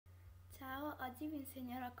oggi vi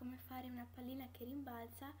insegnerò come fare una pallina che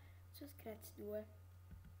rimbalza su Scratch 2.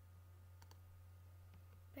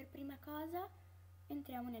 Per prima cosa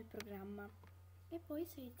entriamo nel programma e poi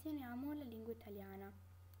selezioniamo la lingua italiana.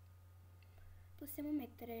 Possiamo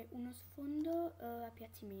mettere uno sfondo a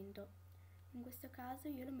piacimento, in questo caso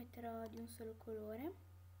io lo metterò di un solo colore,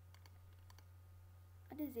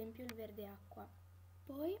 ad esempio il verde acqua.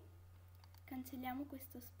 Poi cancelliamo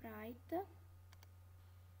questo sprite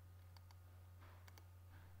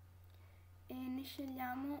e ne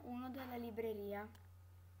scegliamo uno dalla libreria,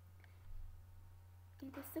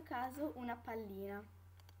 in questo caso una pallina.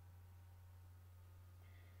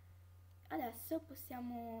 Adesso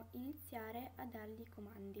possiamo iniziare a dargli i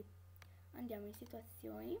comandi. Andiamo in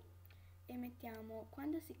situazioni e mettiamo,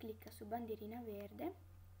 quando si clicca su bandierina verde,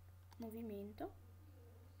 movimento,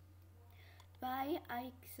 vai a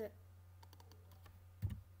x0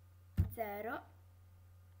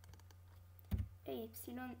 e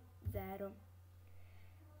y0.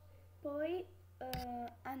 Poi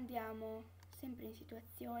andiamo sempre in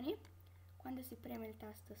situazioni, quando si preme il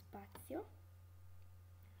tasto spazio,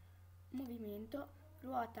 movimento,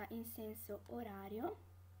 ruota in senso orario,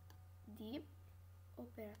 di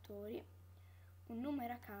operatori, un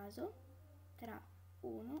numero a caso tra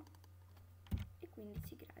 1 e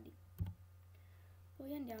 15 gradi.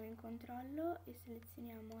 Poi andiamo in controllo e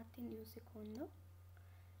selezioniamo attendi un secondo.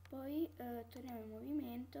 Poi torniamo in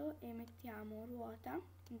movimento e mettiamo ruota,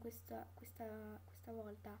 in questa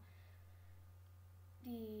volta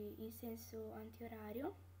in senso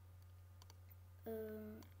antiorario,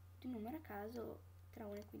 di numero a caso tra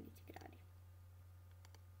 1 e 15 gradi.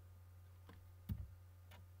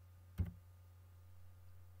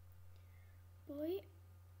 Poi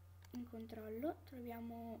in controllo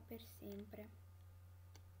troviamo per sempre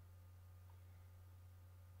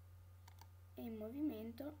e in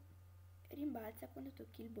movimento rimbalza quando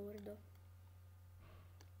tocchi il bordo.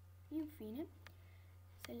 Infine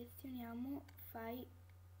selezioniamo fai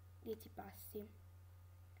 10 passi,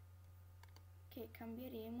 che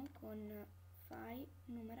cambieremo con fai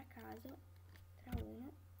numero a caso tra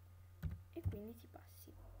 1 e 15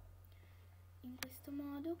 passi. In questo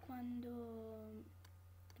modo, quando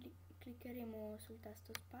cliccheremo sul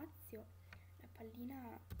tasto spazio, la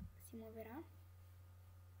pallina si muoverà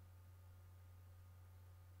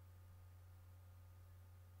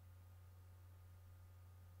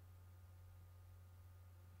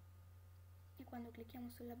e quando clicchiamo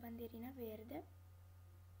sulla bandierina verde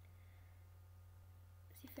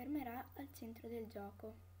si fermerà al centro del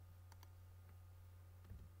gioco.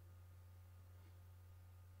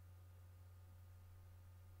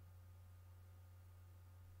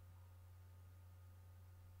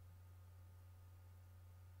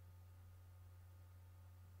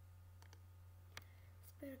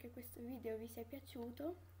 Spero che questo video vi sia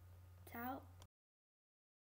piaciuto. Ciao!